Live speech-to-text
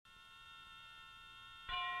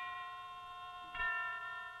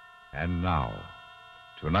And now,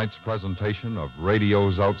 tonight's presentation of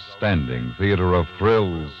radio's outstanding theater of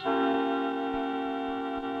thrills,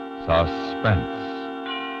 Suspense.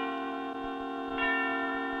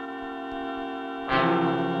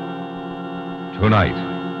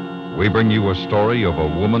 Tonight, we bring you a story of a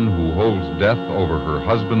woman who holds death over her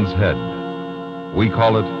husband's head. We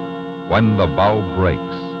call it When the Bough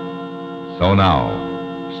Breaks. So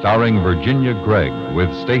now, starring Virginia Gregg with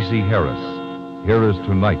Stacey Harris, here is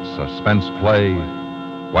tonight's suspense play,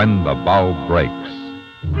 When the Bough Breaks.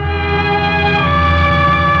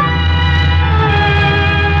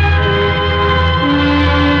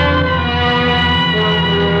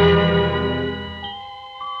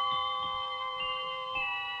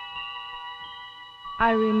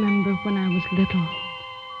 I remember when I was little.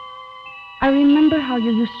 I remember how you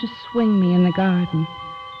used to swing me in the garden.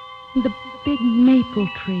 And the big maple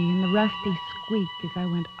tree and the rusty squeak as I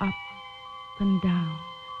went up and down,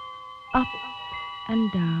 up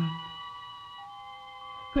and down.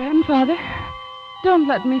 Grandfather, don't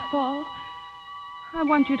let me fall. I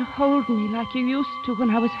want you to hold me like you used to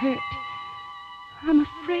when I was hurt. I'm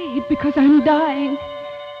afraid because I'm dying.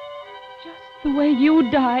 Just the way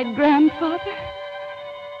you died, Grandfather.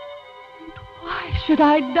 And why should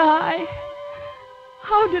I die?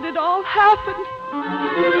 How did it all happen?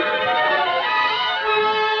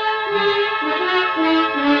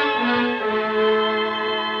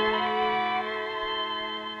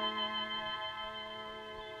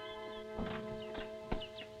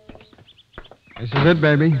 This is it,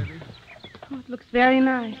 baby. Oh, it looks very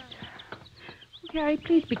nice. Oh, Harry,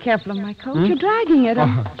 please be careful of my coat. You're dragging it.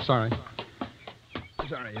 Oh, sorry.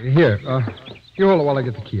 Sorry. Here, you hold it while I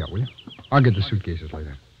get the key out, will you? I'll get the suitcases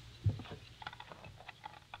later.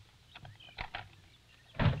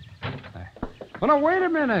 Oh, no, wait a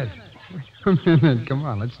minute. Wait a minute. Come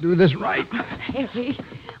on, let's do this right. Harry.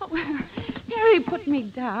 Oh, Harry, put me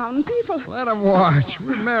down. People. Let them watch.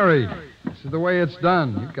 We're married. This is the way it's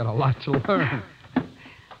done. You've got a lot to learn.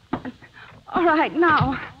 All right,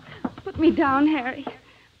 now, put me down, Harry.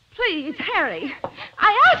 Please, Harry.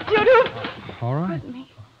 I asked you to... All right. Put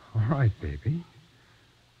me. All right, baby.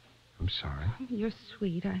 I'm sorry. You're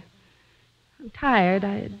sweet. I'm tired.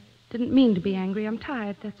 I didn't mean to be angry. I'm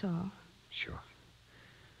tired, that's all.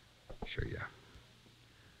 Sure, yeah.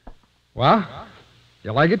 Well,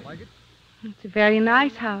 you like it? It's a very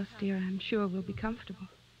nice house, dear. I'm sure we'll be comfortable.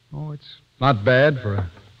 Oh, it's not bad for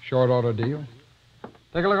a short order deal.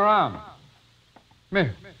 Take a look around. Come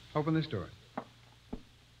here. Open this door.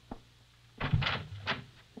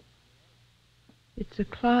 It's a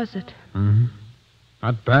closet. Mm-hmm.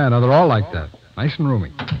 Not bad. Now, they're all like that. Nice and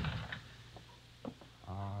roomy.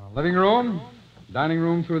 Living room, dining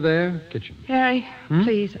room through there, kitchen. Harry,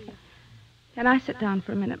 please. Can I sit down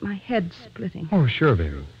for a minute? My head's splitting. Oh, sure,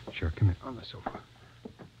 baby. Sure. Come here. On the sofa.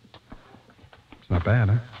 It's not bad,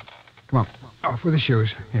 huh? Come on. Off with the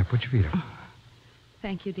shoes. Here, put your feet up.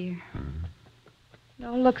 Thank you, dear. It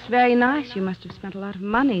all looks very nice. You must have spent a lot of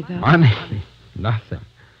money, though. Money? Nothing.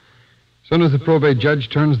 As soon as the probate judge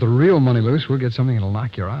turns the real money loose, we'll get something that'll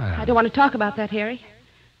knock your eye out. I don't want to talk about that, Harry.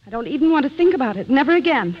 I don't even want to think about it. Never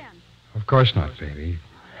again. Of course not, baby.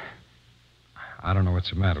 I don't know what's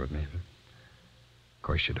the matter with me, but of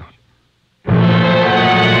course you don't.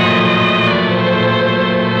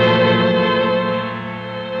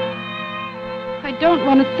 I don't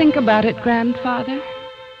want to think about it, Grandfather.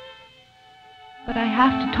 But I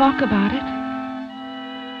have to talk about it.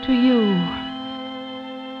 To you.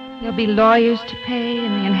 There'll be lawyers to pay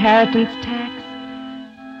and the inheritance tax.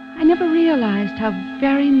 I never realized how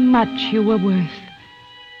very much you were worth.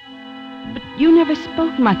 But you never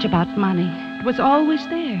spoke much about money. It was always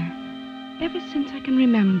there, ever since I can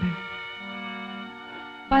remember.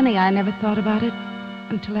 Funny, I never thought about it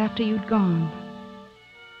until after you'd gone.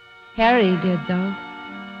 Harry did, though.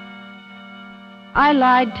 I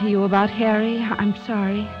lied to you about Harry. I'm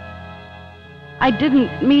sorry. I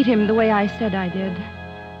didn't meet him the way I said I did.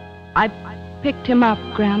 I picked him up,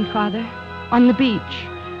 Grandfather, on the beach.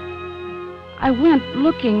 I went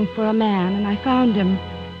looking for a man, and I found him.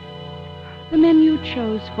 The men you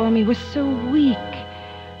chose for me were so weak.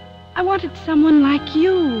 I wanted someone like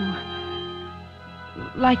you.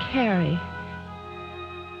 Like Harry.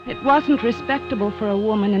 It wasn't respectable for a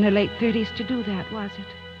woman in her late 30s to do that, was it?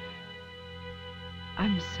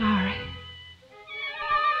 I'm sorry.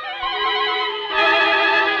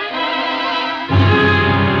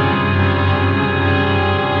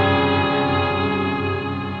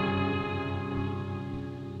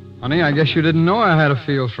 Honey, I guess you didn't know I had a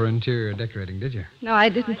feel for interior decorating, did you? No, I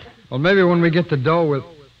didn't. Well, maybe when we get the dough, we'll...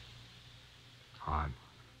 Oh,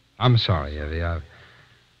 I'm sorry, Evie.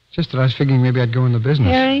 Just that I was figuring maybe I'd go in the business.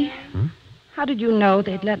 Harry, how did you know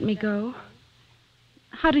they'd let me go?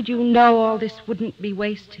 How did you know all this wouldn't be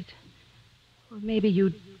wasted? Or maybe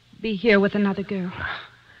you'd be here with another girl.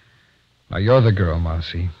 Now, you're the girl,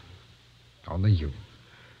 Marcy. Only you.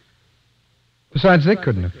 Besides, they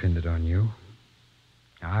couldn't have pinned it on you.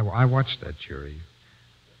 I watched that jury.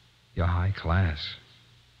 You're high class.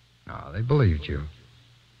 No, they believed you.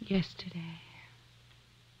 Yesterday.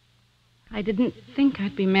 I didn't think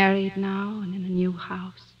I'd be married now and in a new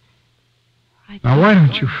house. Now, why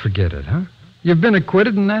don't you forget it, huh? You've been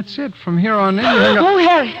acquitted, and that's it. From here on in, you hang up... Oh,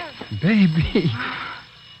 Harry. Baby.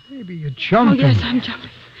 Baby, you're jumping. Oh, yes, I'm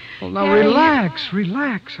jumping. Well, now, Harry.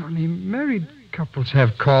 relax, honey. Married couples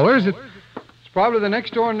have callers. It's probably the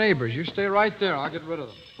next-door neighbors. You stay right there. I'll get rid of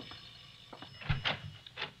them.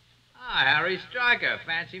 Ah, Harry Stryker.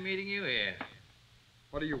 Fancy meeting you here.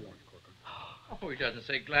 What do you want, Corcoran? Oh, he doesn't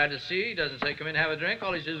say glad to see you. He doesn't say come in and have a drink.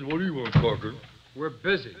 All he says is, what do you want, Corcoran? We're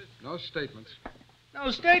busy. No statements.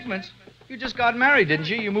 No statements. You just got married, didn't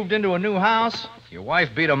you? You moved into a new house. Your wife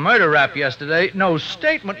beat a murder rap yesterday. No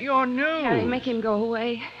statement. You're new. Harry, make him go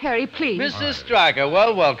away. Harry, please. Mrs. Stryker,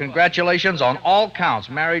 well, congratulations on all counts.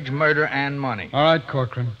 Marriage, murder, and money. All right,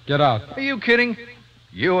 Corcoran. Get out. Are you kidding?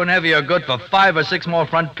 You and Evie are good for 5 or 6 more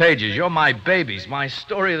front pages. You're my babies, my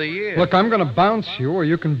story of the year. Look, I'm going to bounce you, or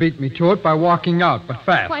you can beat me to it by walking out, but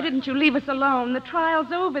fast. Why didn't you leave us alone? The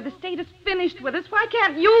trial's over. The state is finished with us. Why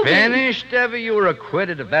can't you be? Finished, Evie? You were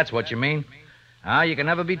acquitted, if that's what you mean. You can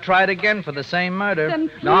never be tried again for the same murder. Then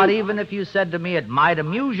please... Not even if you said to me it might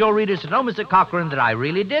amuse your readers to know, Mr. Cochran, that I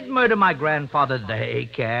really did murder my grandfather. They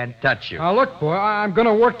can't touch you. Now, look, boy, I'm going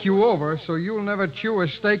to work you over so you'll never chew a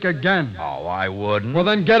steak again. Oh, I wouldn't. Well,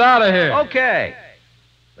 then get out of here. Okay.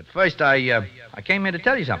 But first, I came here to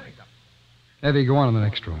tell you something. Eddie, go on in the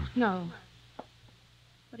next room. No.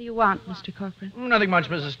 What do you want, Mr. Corcoran? Nothing much,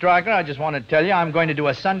 Mrs. Stryker. I just want to tell you I'm going to do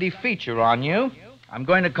a Sunday feature on you. I'm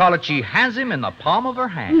going to call it She Has Him in the Palm of Her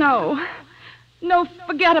Hand. No. No,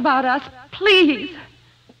 forget about us. Please.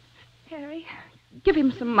 Harry, give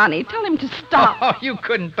him some money. Tell him to stop. Oh, you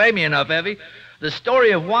couldn't pay me enough, Evie. The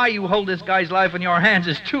story of why you hold this guy's life in your hands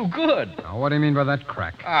is too good. Now, what do you mean by that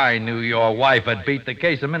crack? I knew your wife had beat the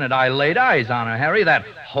case the minute I laid eyes on her, Harry. That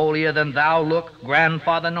holier-than-thou look,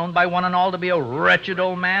 grandfather known by one and all to be a wretched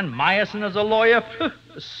old man, myosin as a lawyer.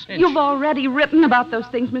 You've already written about those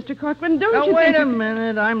things, Mr. Corcoran, don't Now, you wait think... a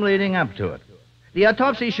minute. I'm leading up to it. The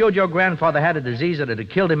autopsy showed your grandfather had a disease that had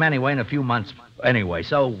killed him anyway in a few months. Anyway,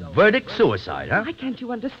 so verdict suicide, huh? Why can't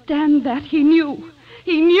you understand that? He knew.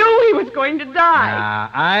 He knew he was going to die.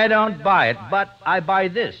 I don't buy it, but I buy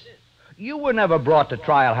this. You were never brought to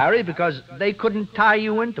trial, Harry, because they couldn't tie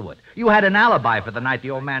you into it. You had an alibi for the night the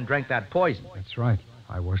old man drank that poison. That's right.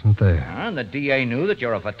 I wasn't there. And the DA knew that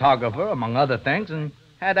you're a photographer, among other things, and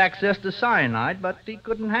had access to cyanide, but he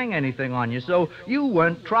couldn't hang anything on you, so you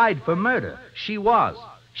weren't tried for murder. She was.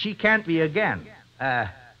 She can't be again.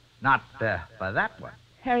 Not for that one.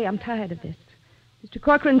 Harry, I'm tired of this. Mr.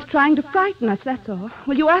 Corcoran's trying to frighten us, that's all.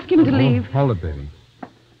 Will you ask him to leave? Hold it, baby.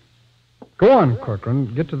 Go on,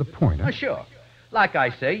 Corcoran. Get to the point. Huh? Oh, sure. Like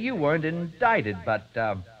I say, you weren't indicted, but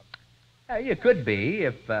you could be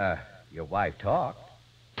if your wife talked.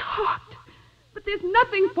 Talked? But there's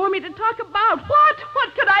nothing for me to talk about. What?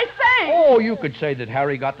 What could I say? Oh, you could say that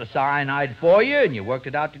Harry got the cyanide for you, and you worked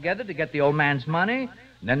it out together to get the old man's money.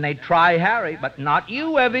 And then they try Harry, but not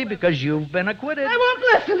you, Evie, because you've been acquitted. I won't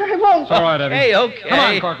listen. I won't. It's all right, Evie. Hey, okay. Come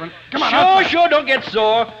on, Corcoran. Come on. Sure, don't get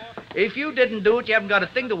sore. If you didn't do it, you haven't got a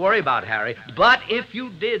thing to worry about, Harry. But if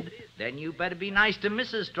you did, then you better be nice to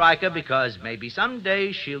Mrs. Stryker, because maybe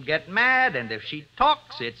someday she'll get mad, and if she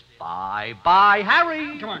talks, it's bye-bye,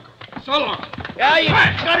 Harry. Come on, Corcoran. So long. Yeah, you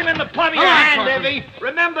got him in the palm of your on, hand, Corcoran. Evie.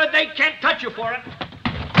 Remember, they can't touch you for it.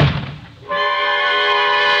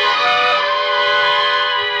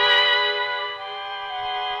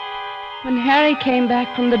 When Harry came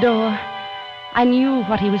back from the door, I knew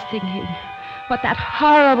what he was thinking. What that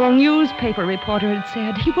horrible newspaper reporter had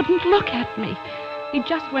said. He wouldn't look at me. He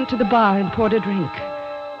just went to the bar and poured a drink.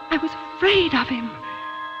 I was afraid of him.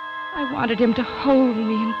 I wanted him to hold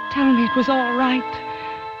me and tell me it was all right,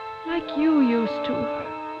 like you used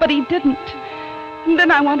to. But he didn't. And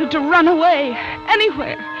then I wanted to run away,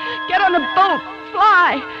 anywhere. Get on a boat,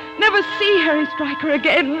 fly, never see Harry Stryker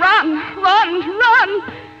again. Run, run,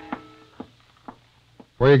 run.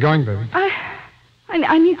 Where are you going, baby?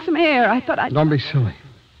 I need some air. I thought I'd... Don't be silly.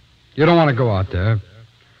 You don't want to go out there.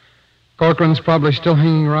 Corcoran's probably still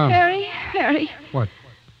hanging around. Harry. What?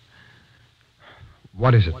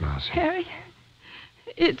 What is it, Mouse? Harry,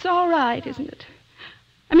 it's all right, isn't it?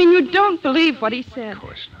 I mean, you don't believe what he said. Of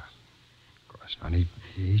course not. Of course not.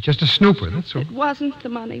 He's just a snooper, that's all. It wasn't the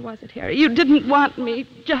money, was it, Harry? You didn't want me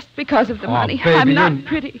just because of the money. Baby, I'm not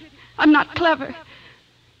pretty. I'm not clever.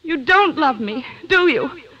 You don't love me, do you?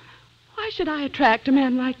 Why should I attract a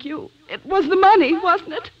man like you? It was the money,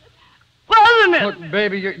 wasn't it? Wasn't it? Look,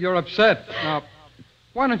 baby, you're upset. Now,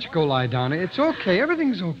 why don't you go lie down? It's okay.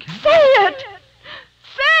 Everything's okay. Say it!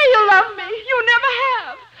 Say you love me. You never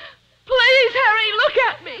have. Please, Harry, look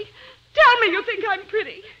at me. Tell me you think I'm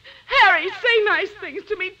pretty. Harry, say nice things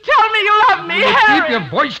to me. Tell me you love me, Harry. Keep your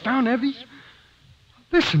voice down, Evie.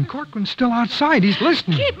 Listen, Corcoran's still outside. He's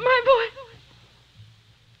listening. Keep my voice.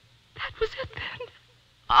 That was it then.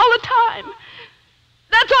 All the time.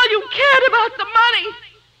 That's all you cared about, the money.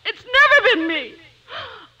 It's never been me.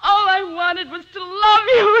 All I wanted was to love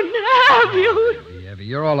you and have you. Evie,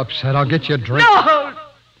 you're all upset. I'll get you a drink. No.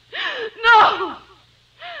 No.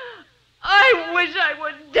 I wish I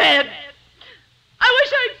were dead. I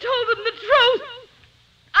wish I'd told them the truth.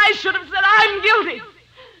 I should have said I'm guilty.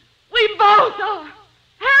 We both are.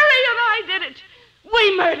 Harry and I did it.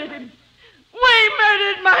 We murdered him. We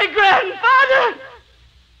murdered my grandfather.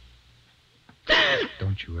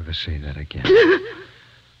 Don't you ever say that again.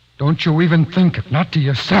 Don't you even think it, not to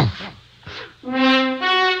yourself.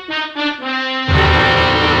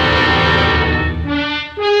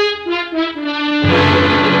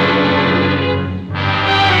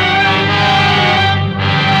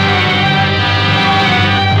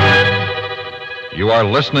 You are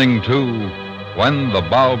listening to When the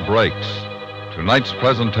Bough Breaks, tonight's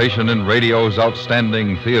presentation in radio's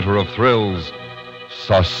outstanding theater of thrills,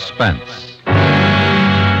 Suspense.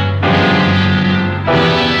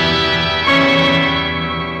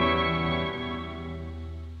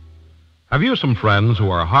 Have you some friends who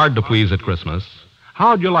are hard to please at Christmas?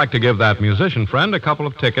 How'd you like to give that musician friend a couple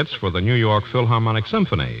of tickets for the New York Philharmonic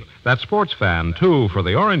Symphony, that sports fan 2 for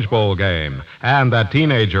the Orange Bowl game, and that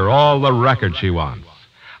teenager all the records she wants?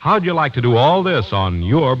 How'd you like to do all this on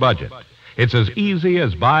your budget? It's as easy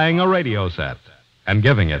as buying a radio set and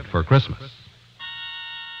giving it for Christmas.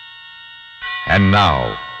 And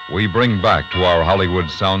now, we bring back to our Hollywood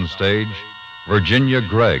soundstage Virginia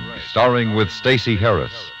Gregg, starring with Stacey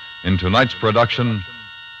Harris, in tonight's production,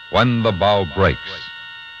 When the Bough Breaks,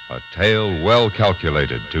 a tale well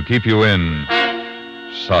calculated to keep you in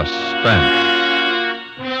suspense.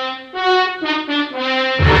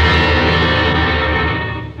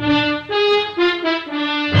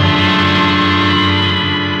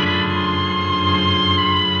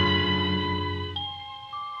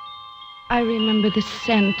 I remember the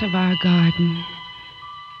scent of our garden.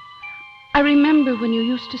 I remember when you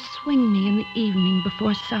used to swing me in the evening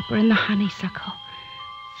before supper in the honeysuckle.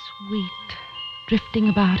 Sweet, drifting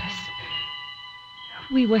about us.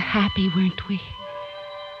 We were happy, weren't we?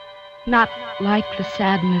 Not like the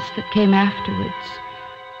sadness that came afterwards,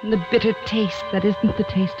 and the bitter taste that isn't the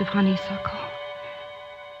taste of honeysuckle.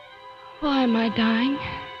 Why am I dying?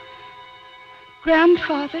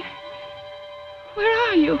 Grandfather, where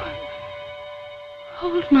are you?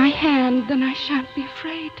 Hold my hand, then I shan't be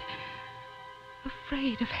afraid.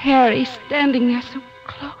 Afraid of Harry standing there so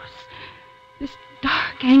close. This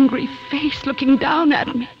dark, angry face looking down at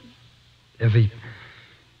me. Evie,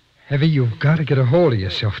 you've got to get a hold of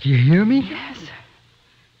yourself. Do you hear me? Yes.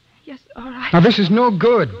 Yes, all right. Now, this is no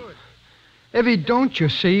good. Evie, don't you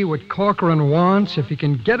see what Corcoran wants? If he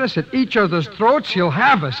can get us at each other's throats, he'll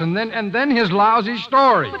have us, and then his lousy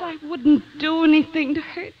story. But I wouldn't do anything to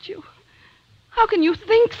hurt you. How can you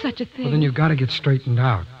think such a thing? Well, then you've got to get straightened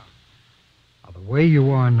out. Now, the way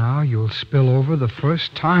you are now, you'll spill over the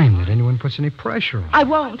first time that anyone puts any pressure on you. I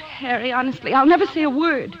won't, Harry, honestly. I'll never say a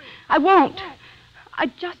word. I won't. I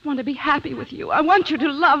just want to be happy with you. I want you to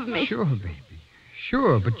love me. Sure, baby.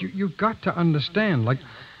 Sure, but you've got to understand.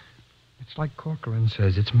 It's like Corcoran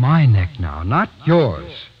says, it's my neck now, not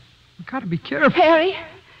yours. You've got to be careful. Harry,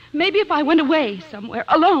 maybe if I went away somewhere,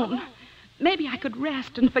 alone, maybe I could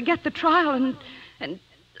rest and forget the trial and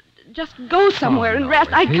just go somewhere and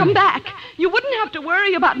rest. I'd come back. You wouldn't have to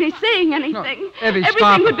worry about me saying anything. No, Evie, everything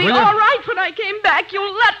stop would it, be will all you? right when I came back.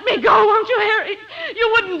 You'll let me go, won't you, Harry? You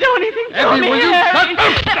wouldn't do anything to Evie, me, will you? Harry.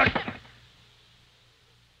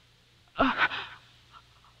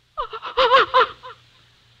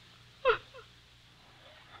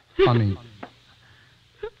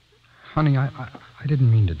 Honey, I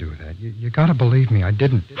didn't mean to do that. You got to believe me, I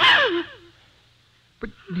didn't. But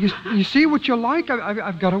you see what you're like?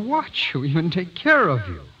 I've got to watch you, even take care of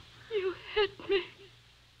you. You hit me.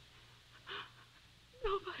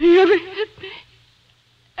 Nobody ever hit me.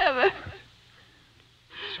 Ever.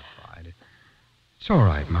 It's all right. It's all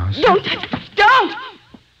right, Mouse. Don't!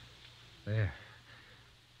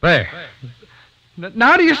 There.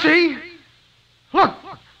 Now do you see?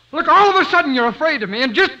 Look, all of a sudden you're afraid of me,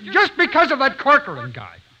 and just because of that Corcoran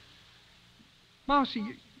guy.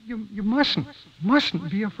 Mousy, you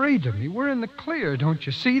mustn't be afraid of me. We're in the clear, don't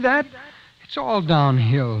you see that? It's all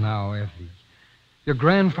downhill now, Effie. Your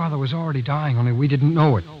grandfather was already dying, only we didn't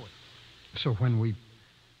know it. So when we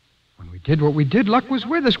did what we did, luck was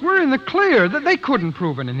with us. We're in the clear. They couldn't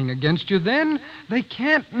prove anything against you then. They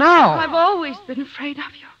can't now. I've always been afraid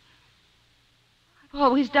of you. I've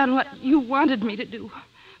always done what you wanted me to do.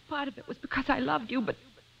 Part of it was because I loved you, but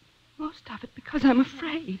most of it because I'm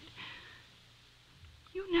afraid.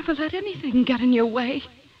 You never let anything get in your way.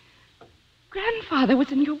 Grandfather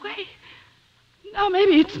was in your way. Now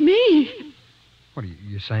maybe it's me. What, are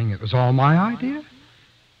you saying it was all my idea?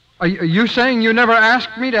 Are you saying you never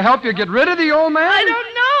asked me to help you get rid of the old man? I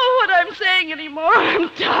don't know what I'm saying anymore. I'm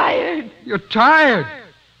tired. You're tired?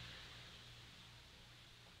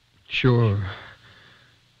 Sure,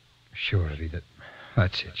 Eddie,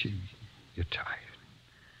 that's it. You're tired.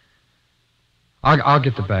 I'll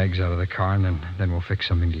get the bags out of the car, and then we'll fix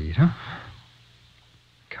something to eat, huh?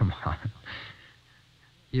 Come on.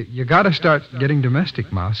 You got to start getting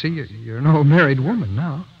domestic, Mousy. You're an old married woman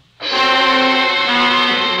now.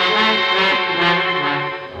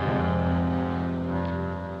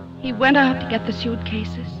 He went out to get the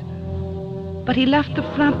suitcases, but he left the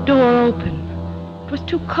front door open. It was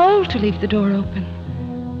too cold to leave the door open.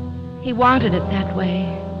 He wanted it that way,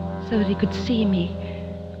 so that he could see me,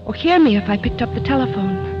 or hear me if I picked up the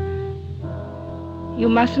telephone. You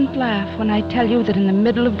mustn't laugh when I tell you that in the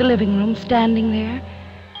middle of the living room, standing there,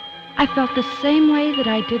 I felt the same way that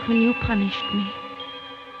I did when you punished me.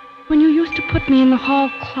 When you used to put me in the hall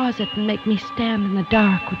closet and make me stand in the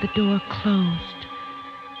dark with the door closed.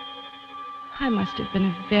 I must have been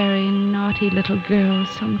a very naughty little girl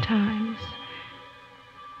sometimes.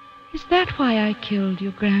 Is that why I killed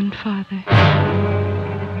your grandfather?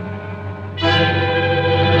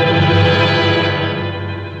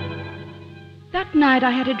 That night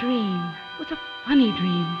I had a dream. It was a funny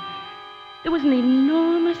dream. There was an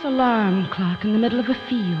enormous alarm clock in the middle of a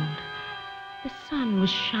field. The sun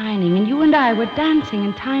was shining, and you and I were dancing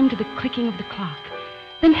in time to the clicking of the clock.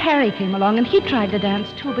 Then Harry came along, and he tried to dance,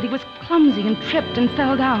 too, but he was clumsy and tripped and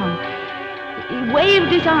fell down. He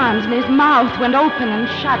waved his arms, and his mouth went open and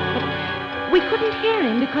shut, but we couldn't hear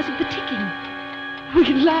him because of the ticking.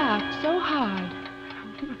 We laughed so hard.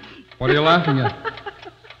 What are you laughing at?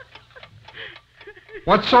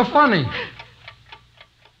 What's so funny?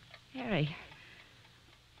 Harry.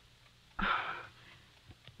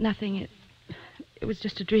 Nothing. It was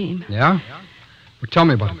just a dream. Yeah? Well, tell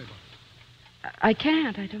me about it. I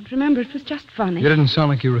can't. I don't remember. It was just funny. You didn't sound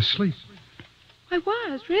like you were asleep. I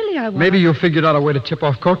was. Really, I was. Maybe you figured out a way to tip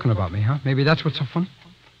off Corcoran about me, huh? Maybe that's what's so funny?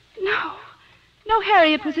 No. No,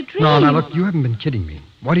 Harry, it was a dream. No, now, look, you haven't been kidding me.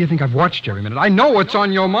 Why do you think I've watched you every minute? I know what's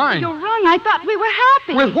on your mind. You're wrong. I thought we were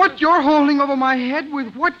happy. With what you're holding over my head,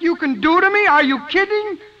 with what you can do to me? Are you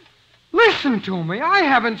kidding? Listen to me. I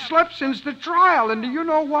haven't slept since the trial, and do you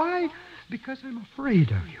know why? Because I'm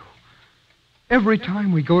afraid of you. Every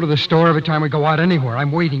time we go to the store, every time we go out anywhere,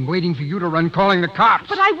 I'm waiting for you to run calling the cops.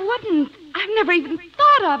 But I wouldn't. I've never even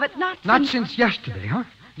thought of it. Not since yesterday, huh?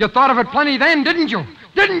 You thought of it plenty then, didn't you?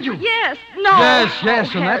 Didn't you? Yes. No. Yes, Oh, and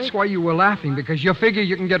Harry. that's why you were laughing, because you figure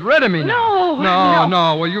you can get rid of me now.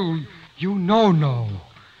 No. Well, you know no.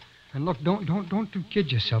 And look, don't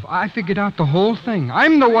kid yourself. I figured out the whole thing.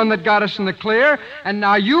 I'm the one that got us in the clear, and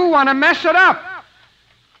now you want to mess it up.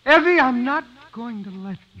 Evie, I'm not going to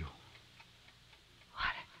let you.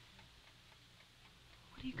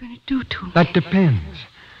 What are you going to do to me? That depends.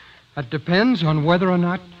 That depends on whether or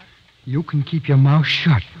not you can keep your mouth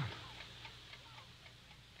shut.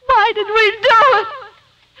 Why did we do it?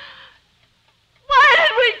 Why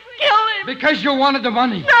did we kill him? Because you wanted the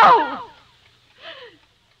money. No!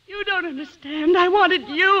 You don't understand. I wanted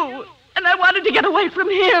you, and I wanted to get away from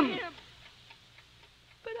him.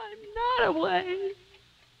 But I'm not away.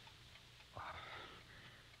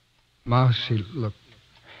 Mousy, look,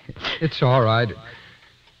 it's all right.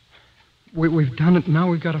 We've done it. Now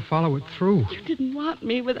we've got to follow it through. You didn't want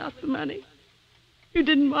me without the money. You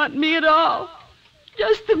didn't want me at all.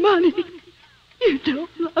 Just the money. You don't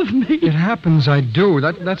love me. It happens, I do.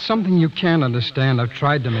 That's something you can't understand. I've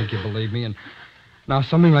tried to make you believe me, and now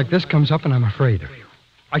something like this comes up, and I'm afraid of you.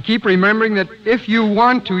 I keep remembering that if you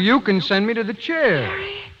want to, you can send me to the chair.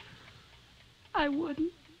 Harry, I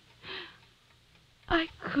wouldn't. I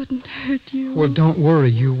couldn't hurt you. Well, don't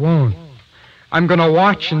worry, you won't. I'm going to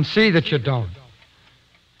watch and see that you don't.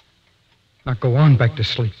 Now go on back to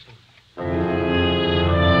sleep.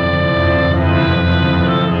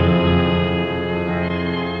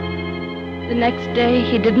 next day,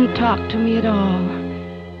 he didn't talk to me at all.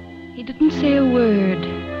 He didn't say a word.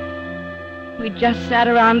 We just sat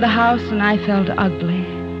around the house, and I felt ugly.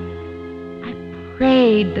 I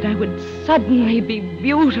prayed that I would suddenly be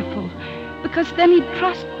beautiful, because then he'd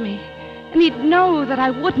trust me, and he'd know that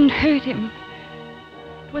I wouldn't hurt him.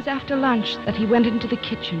 It was after lunch that he went into the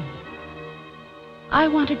kitchen. I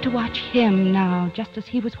wanted to watch him now, just as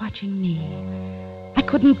he was watching me. I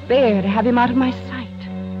couldn't bear to have him out of my sight.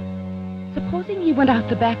 Supposing he went out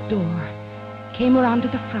the back door, came around to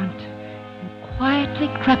the front, and quietly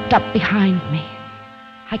crept up behind me.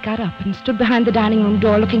 I got up and stood behind the dining room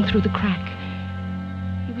door looking through the crack.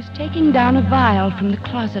 He was taking down a vial from the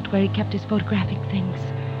closet where he kept his photographic things.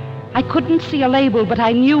 I couldn't see a label, but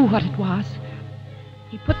I knew what it was.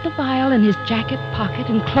 He put the vial in his jacket pocket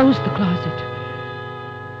and closed the closet.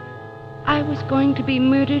 I was going to be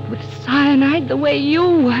murdered with cyanide the way you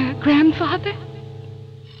were, Grandfather.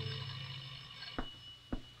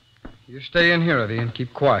 You stay in here, Eddie, and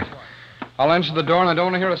keep quiet. I'll answer the door, and I don't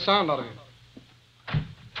want to hear a sound out of you.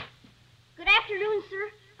 Good afternoon,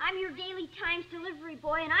 sir. I'm your Daily Times delivery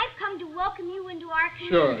boy, and I've come to welcome you into our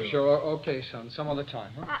community. Sure. Okay, son. Some other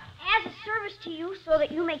time, huh? As a service to you, so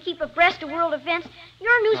that you may keep abreast of world events,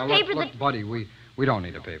 your newspaper... Now, look, buddy, we don't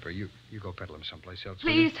need a paper. You go peddle him someplace else.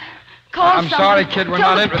 Please, call I'm someone. sorry, kid. We're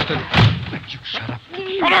not interested. You shut up.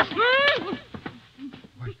 Shut up!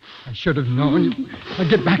 I should have known. Now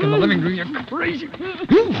get back in the living room. You're crazy.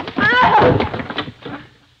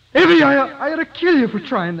 Evie, I ought to kill you for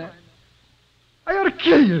trying that. I ought to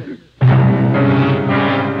kill you.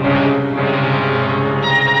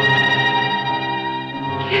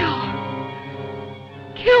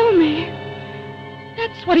 Kill me.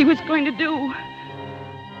 That's what he was going to do.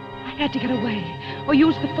 I had to get away or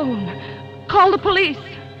use the phone. Call the police.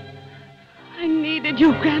 I needed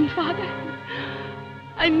you, Grandfather.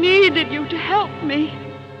 I needed you to help me.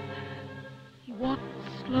 He walked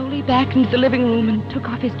slowly back into the living room and took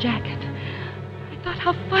off his jacket. I thought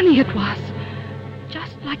how funny it was.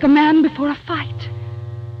 Just like a man before a fight.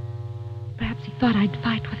 Perhaps he thought I'd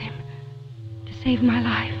fight with him to save my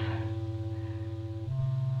life.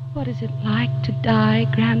 What is it like to die,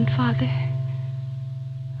 Grandfather?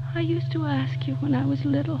 I used to ask you when I was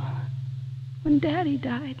little, when Daddy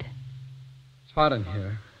died. It's hot in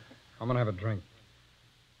here. I'm going to have a drink.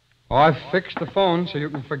 Oh, I've fixed the phone so you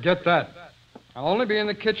can forget that. I'll only be in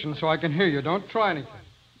the kitchen so I can hear you. Don't try anything.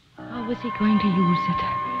 How was he going to use it?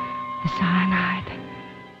 The cyanide.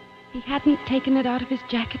 He hadn't taken it out of his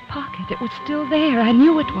jacket pocket. It was still there. I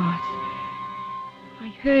knew it was. I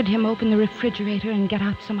heard him open the refrigerator and get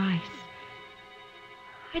out some ice.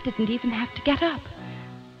 I didn't even have to get up.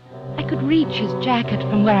 I could reach his jacket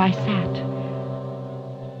from where I sat.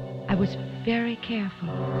 I was very careful.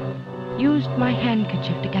 Used my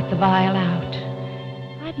handkerchief to get the vial out.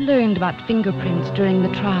 I'd learned about fingerprints during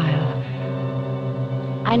the trial.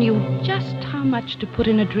 I knew just how much to put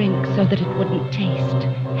in a drink so that it wouldn't taste.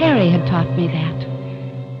 Harry had taught me that.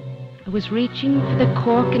 I was reaching for the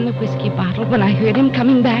cork in the whiskey bottle when I heard him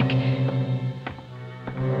coming back.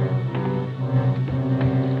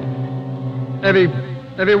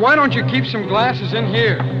 Evie, why don't you keep some glasses in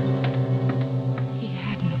here? He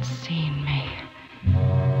hadn't seen me.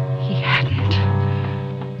 He hadn't.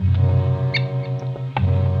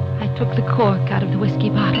 I took the cork out of the whiskey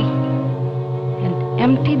bottle and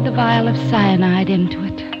emptied the vial of cyanide into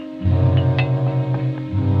it.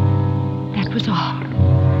 That was all.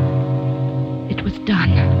 It was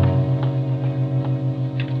done.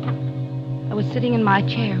 I was sitting in my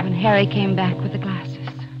chair when Harry came back with the glasses.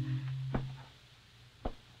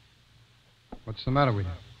 What's the matter with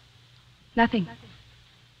you? Nothing.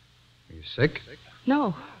 Are you sick?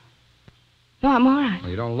 No. No, I'm all right. Well,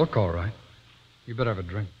 you don't look all right. You better have a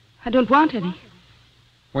drink. I don't want any.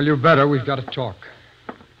 Well, you better. We've got to talk.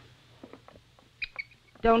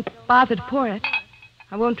 Don't bother to pour it.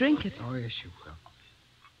 I won't drink it. Oh, yes, you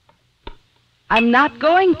will. I'm not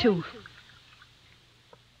going to.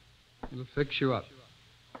 It'll fix you up.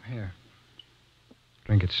 Here.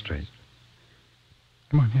 Drink it straight.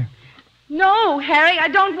 Come on, here. No, Harry, I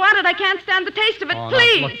don't want it. I can't stand the taste of it.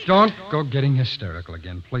 Please. Now, look, don't go getting hysterical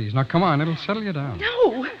again, please. Now, come on. It'll settle you down.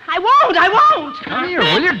 No, I won't. Come here,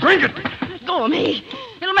 will you? Drink it. Let go of me.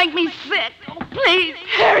 It'll make me sick. Oh, please,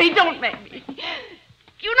 Harry, don't make me.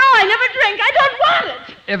 You know I never drink. I don't want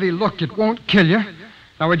it. Evie, look, it won't kill you.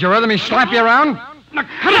 Now, would you rather me slap you around? Now,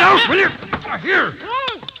 cut it out, will you? Now, here.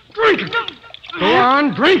 Drink it. Go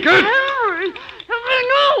on, drink it. Harry,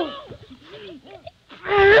 no.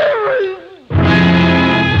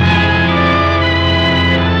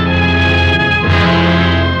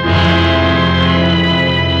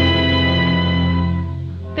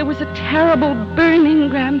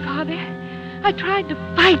 I tried to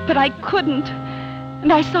fight, but I couldn't.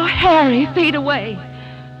 And I saw Harry fade away,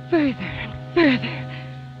 further and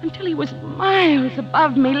further, until he was miles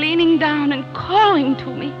above me, leaning down and calling to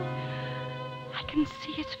me. I can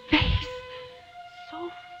see his face, so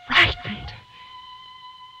frightened.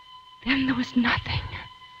 Then there was nothing.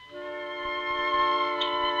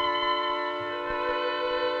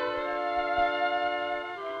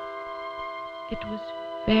 It was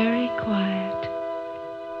very quiet,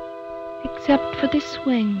 except for the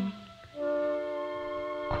swing.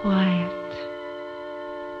 Quiet,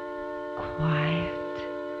 quiet.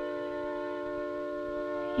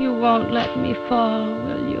 You won't let me fall,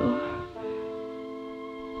 will you?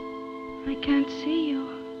 I can't see you,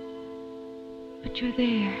 but you're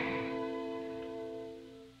there.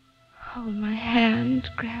 Hold my hand,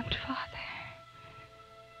 Grandfather.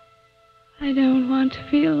 I don't want to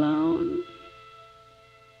be alone.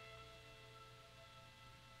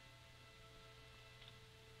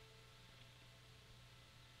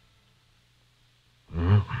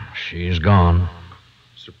 She's gone.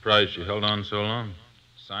 Surprised she held on so long.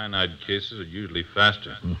 Cyanide cases are usually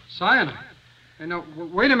faster. Cyanide? Hey, no,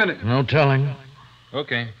 wait a minute. No telling.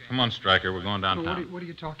 Okay, come on, Stryker. We're going downtown. What are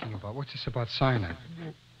you talking about? What's this about cyanide?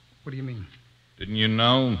 What do you mean? Didn't you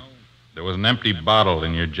know? There was an empty bottle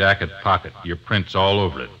in your jacket pocket. Your prints all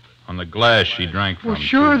over it. On the glass she drank from. Well,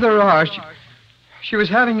 sure too. there are. She was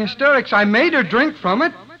having hysterics. I made her drink from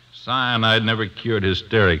it. Cyanide never cured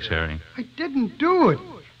hysterics, Harry. I didn't do it.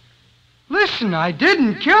 Listen, I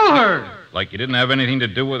didn't kill her. Like you didn't have anything to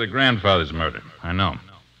do with her grandfather's murder. I know. What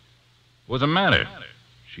was the matter?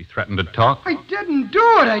 She threatened to talk? I didn't do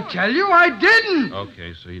it, I tell you. I didn't.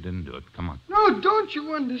 Okay, so you didn't do it. Come on. No, don't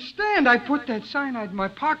you understand? I put that cyanide in my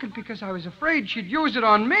pocket because I was afraid she'd use it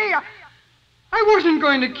on me. I wasn't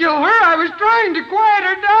going to kill her. I was trying to quiet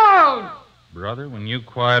her down. Brother, when you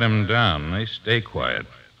quiet them down, they stay quiet.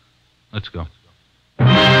 Let's go.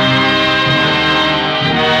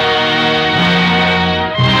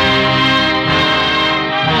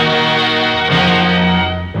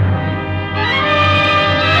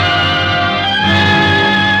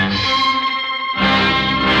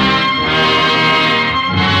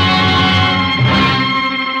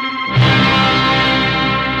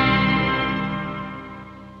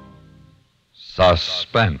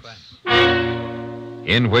 Suspense,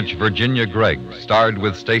 in which Virginia Gregg starred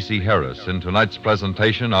with Stacey Harris in tonight's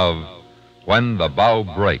presentation of When the Bough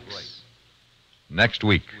Breaks. Next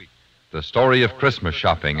week, the story of Christmas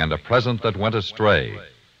shopping and a present that went astray.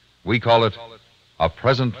 We call it A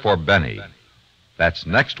Present for Benny. That's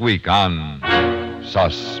next week on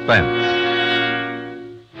Suspense.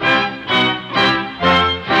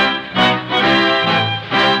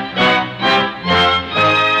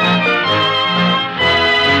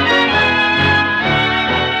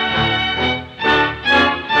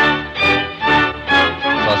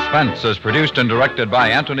 Suspense is produced and directed by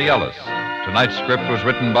Anthony Ellis. Tonight's script was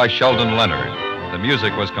written by Sheldon Leonard. The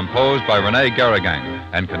music was composed by Rene Garrigang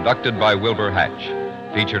and conducted by Wilbur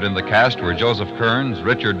Hatch. Featured in the cast were Joseph Kearns,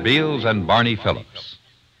 Richard Beals, and Barney Phillips.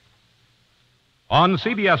 On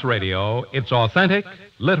CBS Radio, it's authentic,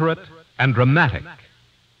 literate, and dramatic.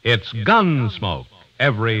 It's Gunsmoke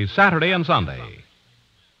every Saturday and Sunday.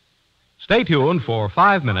 Stay tuned for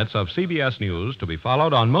 5 minutes of CBS News to be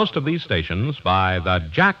followed on most of these stations by The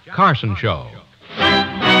Jack Carson Show.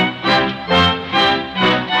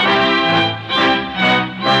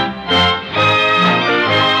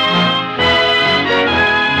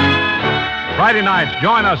 Friday nights,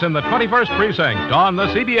 join us in the 21st Precinct on the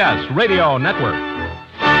CBS Radio Network.